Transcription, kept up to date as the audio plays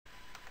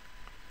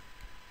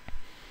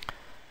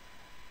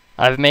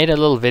I've made a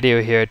little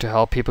video here to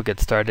help people get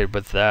started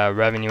with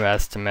revenue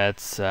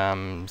estimates,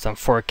 some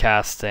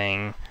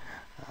forecasting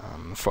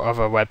for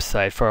a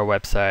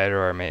website,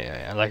 or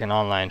like an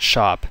online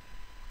shop.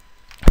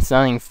 It's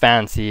nothing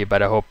fancy,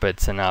 but I hope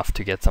it's enough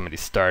to get somebody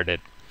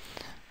started.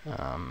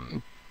 A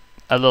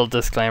little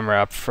disclaimer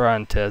up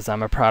front is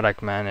I'm a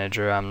product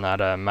manager. I'm not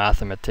a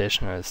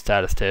mathematician or a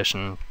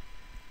statistician.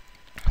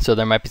 So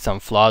there might be some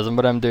flaws in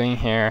what I'm doing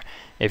here.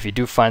 If you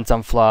do find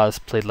some flaws,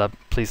 please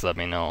let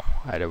me know.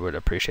 I would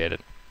appreciate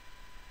it.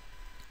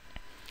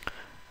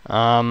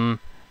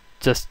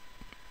 Just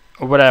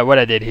what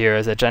I did here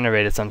is I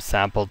generated some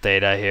sample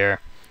data here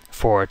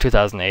for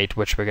 2008,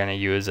 which we're going to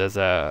use as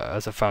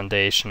a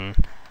foundation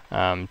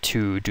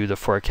to do the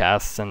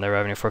forecasts and the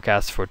revenue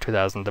forecasts for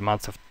the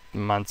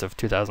months of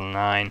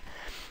 2009.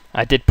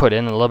 I did put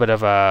in a little bit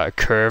of a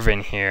curve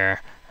in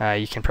here.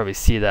 You can probably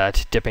see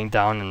that dipping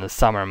down in the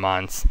summer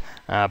months,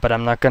 but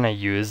I'm not going to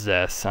use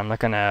this. I'm not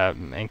going to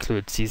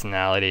include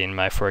seasonality in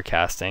my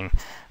forecasting,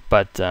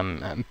 but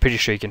I'm pretty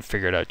sure you can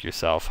figure it out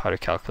yourself how to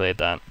calculate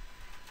that.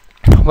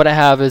 What I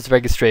have is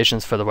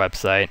registrations for the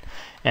website,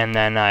 and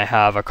then I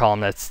have a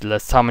column that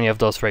lists how many of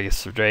those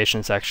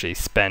registrations actually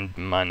spend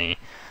money.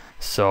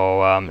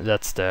 So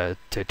that's to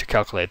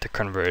calculate the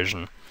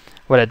conversion.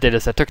 What I did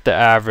is I took the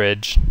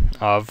average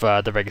of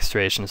the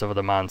registrations over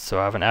the months,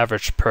 so I have an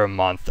average per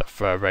month of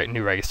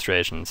new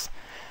registrations.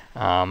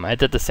 I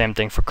did the same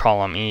thing for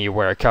column E,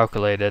 where I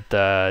calculated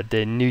the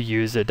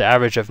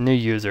average of new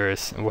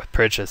users with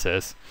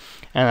purchases,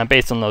 and then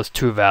based on those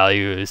two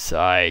values,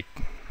 I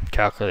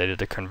calculated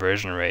the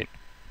conversion rate.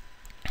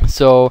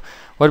 So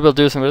what we'll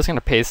do is we're just going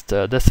to paste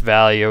this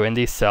value in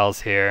these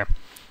cells here.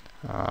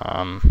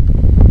 Do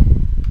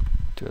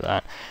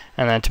that.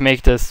 And then to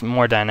make this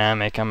more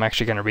dynamic, I'm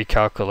actually going to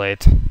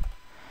recalculate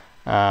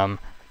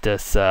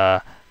this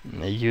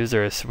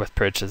users with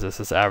purchases,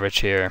 this average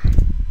here.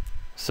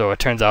 So it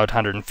turns out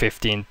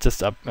 115,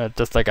 just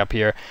like up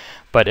here.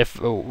 But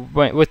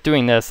with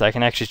doing this, I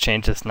can actually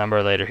change this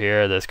number later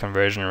here, this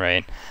conversion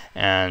rate,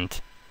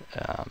 and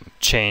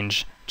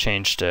change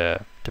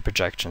the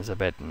projections a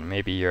bit. And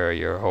maybe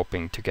you're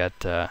hoping to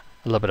get a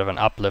little bit of an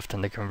uplift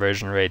in the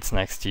conversion rates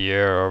next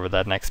year or over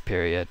that next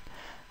period.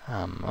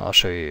 I'll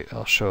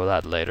show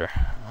that later.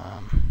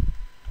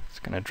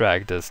 Just gonna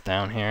drag this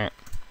down here.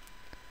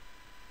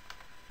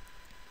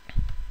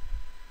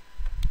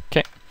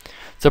 Okay,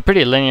 so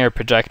pretty linear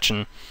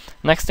projection.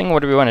 Next thing,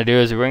 what we want to do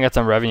is we're gonna get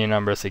some revenue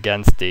numbers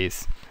against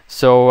these.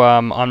 So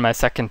on my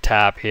second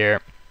tab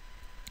here,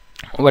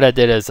 what I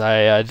did is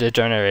I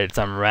generated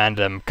some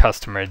random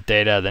customer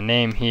data, the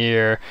name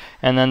here,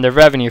 and then the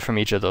revenue from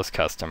each of those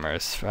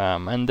customers.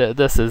 And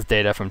this is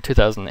data from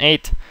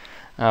 2008.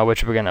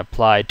 Which we're going to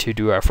apply to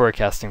do our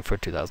forecasting for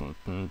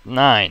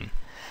 2009.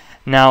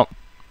 Now,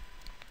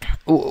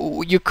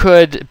 you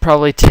could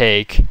probably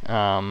take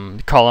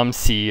column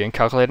C and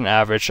calculate an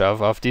average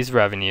of these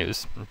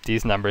revenues,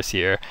 these numbers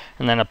here,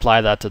 and then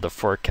apply that to the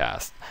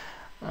forecast.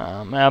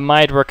 It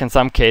might work in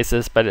some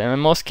cases, but in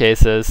most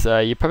cases,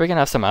 you're probably going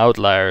to have some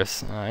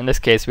outliers. In this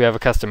case, we have a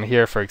customer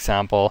here, for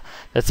example,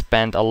 that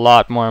spent a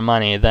lot more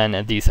money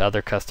than these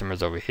other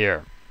customers over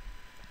here.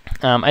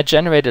 I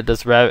generated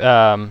this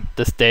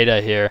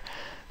data here,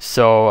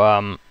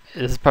 so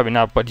this is probably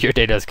not what your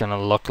data is going to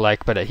look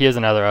like, but here's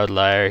another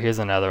outlier,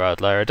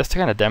 just to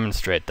kind of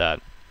demonstrate that.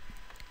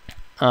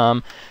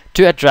 To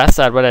address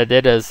that, what I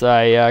did is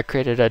I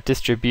created a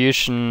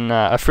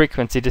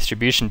frequency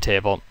distribution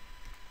table,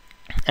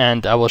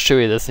 and I will show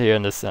you this here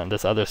in this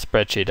other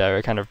spreadsheet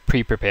I kind of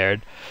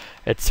pre-prepared.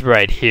 It's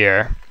right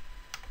here.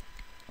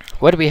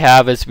 What we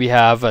have is we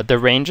have the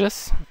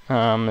ranges,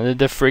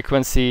 the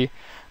frequency,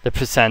 the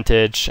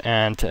percentage,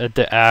 and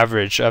the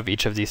average of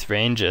each of these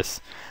ranges.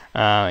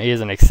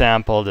 Here's an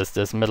example.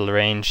 This middle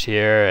range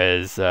here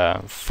is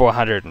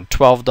 $412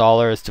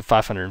 to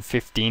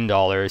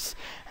 $515,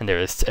 and there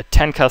is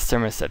 10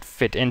 customers that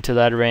fit into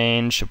that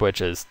range,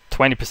 which is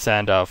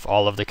 20% of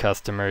all of the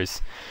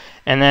customers.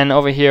 And then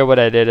over here, what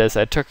I did is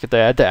I took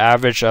the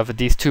average of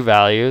these two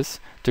values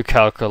to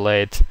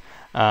calculate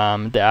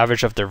the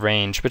average of the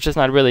range, which is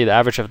not really the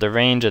average of the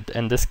range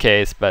in this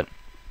case, but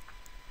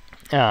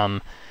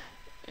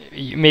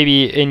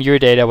maybe in your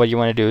data what you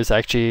want to do is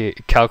actually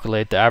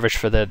calculate the average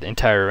for the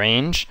entire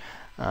range.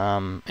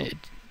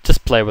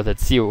 Just play with it,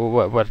 see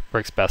what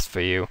works best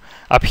for you.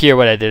 Up here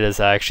what I did is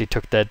I actually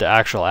took the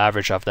actual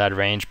average of that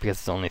range because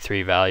it's only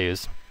 3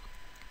 values.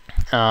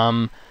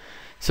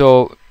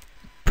 So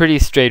pretty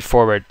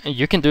straightforward.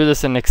 You can do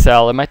this in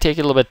Excel. It might take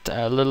a little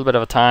bit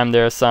of a time.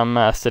 There are some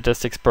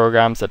statistics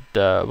programs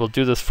that will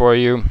do this for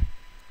you.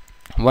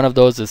 One of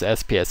those is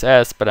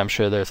SPSS, but I'm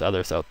sure there's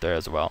others out there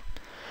as well.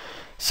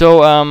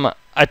 So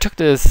I took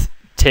this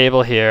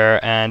table here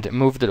and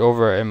moved it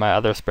over in my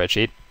other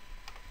spreadsheet,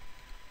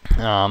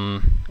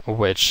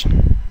 which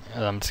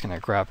I'm just going to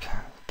grab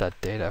that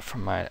data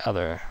from my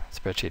other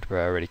spreadsheet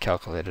where I already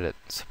calculated it,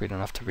 so we don't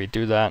have to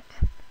redo that.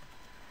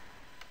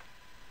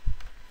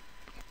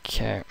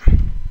 Okay,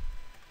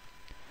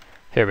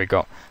 here we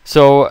go.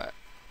 So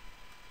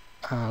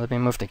let me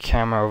move the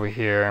camera over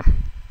here.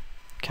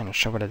 kind of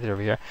show what I did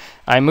over here.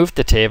 I moved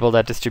the table,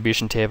 that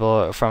distribution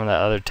table, from that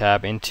other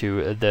tab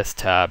into this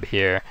tab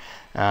here.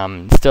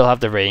 Still have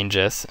the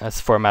ranges.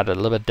 It's formatted a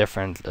little bit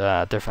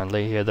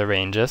differently here, the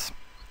ranges.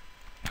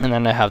 And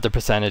then I have the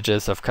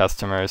percentages of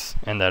customers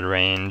in that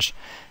range,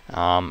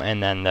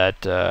 and then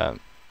that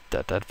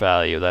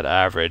value, that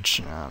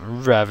average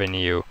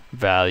revenue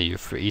value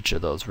for each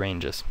of those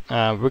ranges.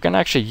 We're going to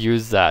actually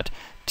use that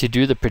to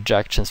do the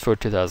projections for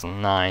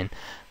 2009.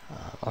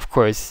 Of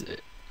course,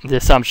 the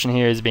assumption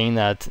here is being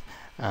that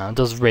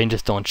those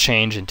ranges don't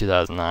change in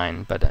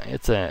 2009, but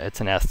it's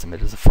an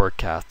estimate, it's a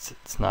forecast.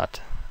 It's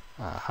not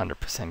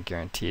 100%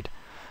 guaranteed.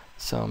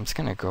 So I'm just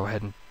going to go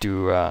ahead and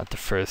do the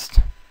first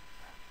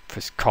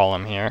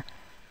column here.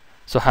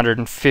 So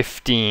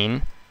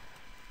 115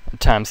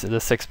 times the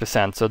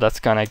 6%. So that's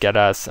going to get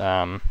us,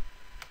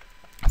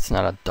 it's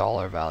not a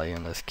dollar value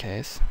in this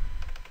case.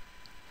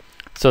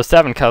 So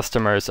 7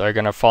 customers are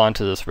going to fall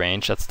into this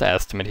range. That's the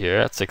estimate here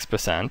at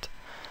 6%.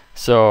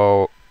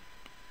 So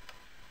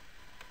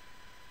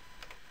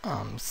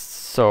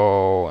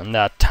and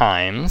that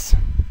times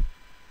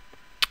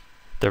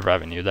the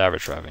revenue, the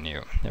average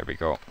revenue. There we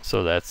go.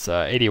 So that's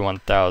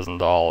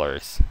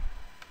 $81,000.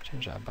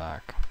 Change that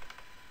back.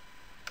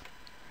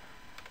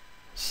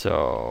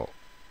 So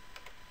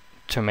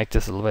to make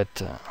this a little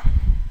bit,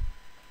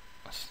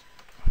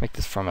 make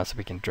this format so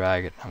we can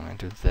drag it, I'm going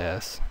to do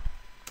this.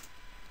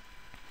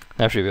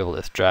 Now I should be able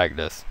to just drag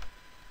this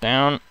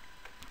down.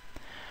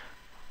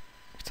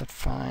 Is that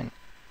fine?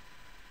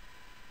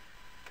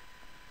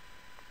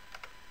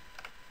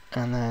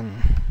 And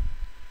then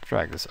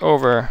drag this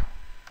over.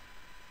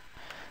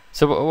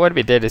 So what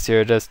we did is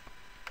here,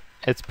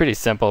 it's pretty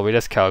simple. We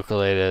just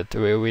calculated,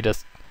 we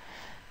just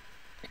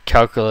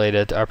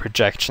calculated our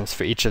projections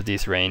for each of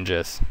these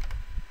ranges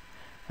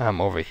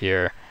over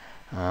here.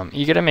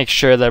 You gotta make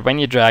sure that when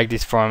you drag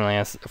these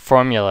formulas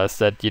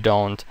that you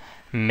don't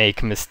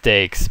make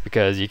mistakes,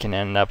 because you can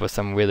end up with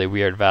some really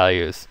weird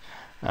values.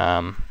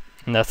 And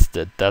that's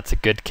a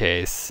good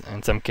case.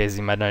 In some cases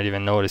you might not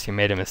even notice you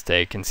made a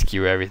mistake and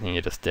skew everything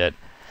you just did.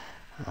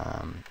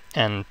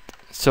 And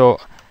so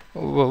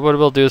what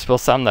we'll do is we'll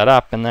sum that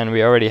up, and then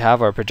we already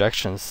have our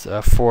projections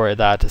for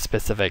that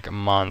specific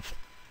month.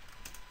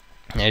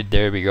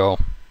 There we go.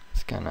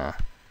 Just gonna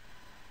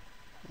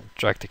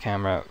drag the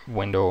camera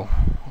window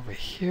over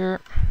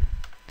here.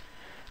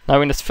 Now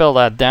we just fill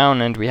that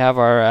down, and we have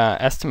our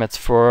estimates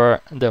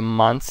for the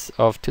months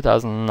of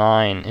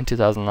 2009. In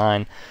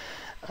 2009,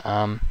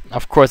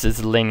 of course,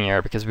 it's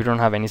linear because we don't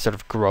have any sort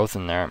of growth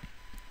in there.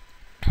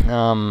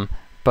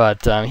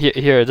 But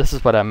here, this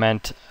is what I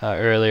meant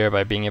earlier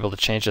by being able to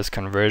change this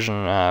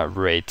conversion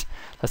rate.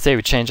 Let's say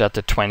we change that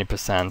to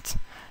 20%.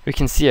 We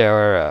can see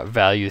our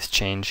values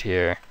change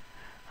here.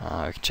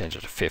 We can change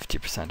it to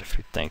 50% if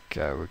we think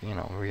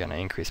we're gonna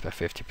increase by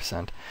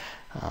 50%.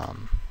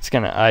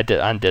 I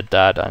undid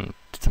that and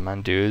did some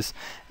undos.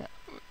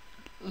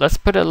 Let's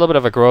put a little bit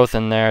of a growth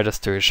in there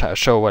just to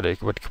show what it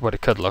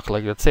could look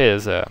like. Let's say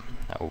there's a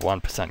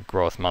 1%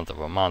 growth month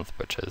over month,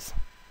 which is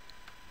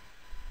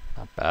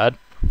not bad.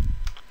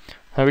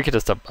 Now we could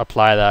just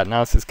apply that.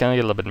 Now it's gonna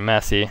get a little bit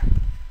messy.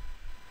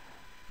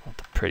 Not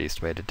the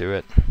prettiest way to do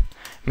it.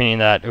 Meaning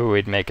that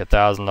we'd make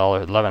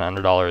 $1,000,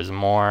 $1,100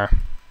 more.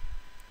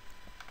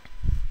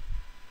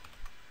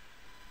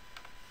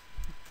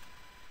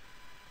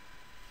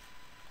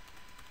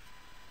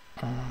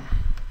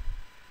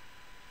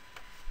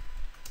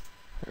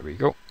 There we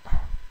go.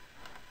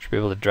 Should be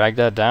able to drag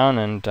that down,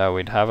 and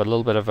we'd have a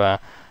little bit of an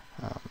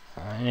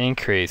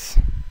increase.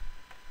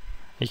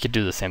 You could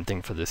do the same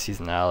thing for the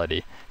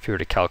seasonality. If you were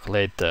to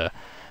calculate the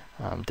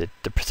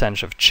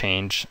percentage of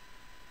change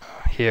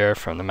here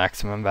from the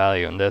maximum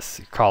value in this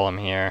column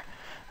here,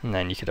 and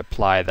then you could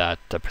apply that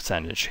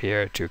percentage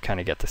here to kind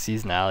of get the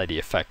seasonality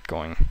effect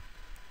going.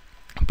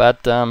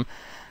 But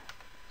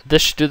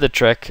this should do the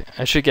trick.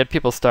 I should get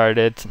people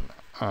started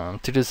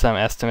to do some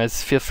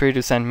estimates. Feel free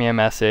to send me a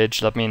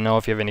message. Let me know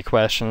if you have any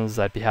questions.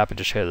 I'd be happy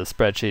to share the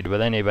spreadsheet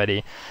with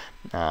anybody.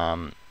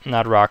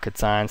 Not rocket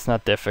science,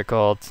 not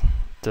difficult.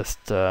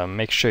 Just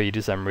make sure you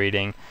do some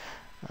reading.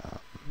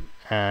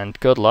 And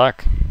good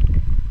luck.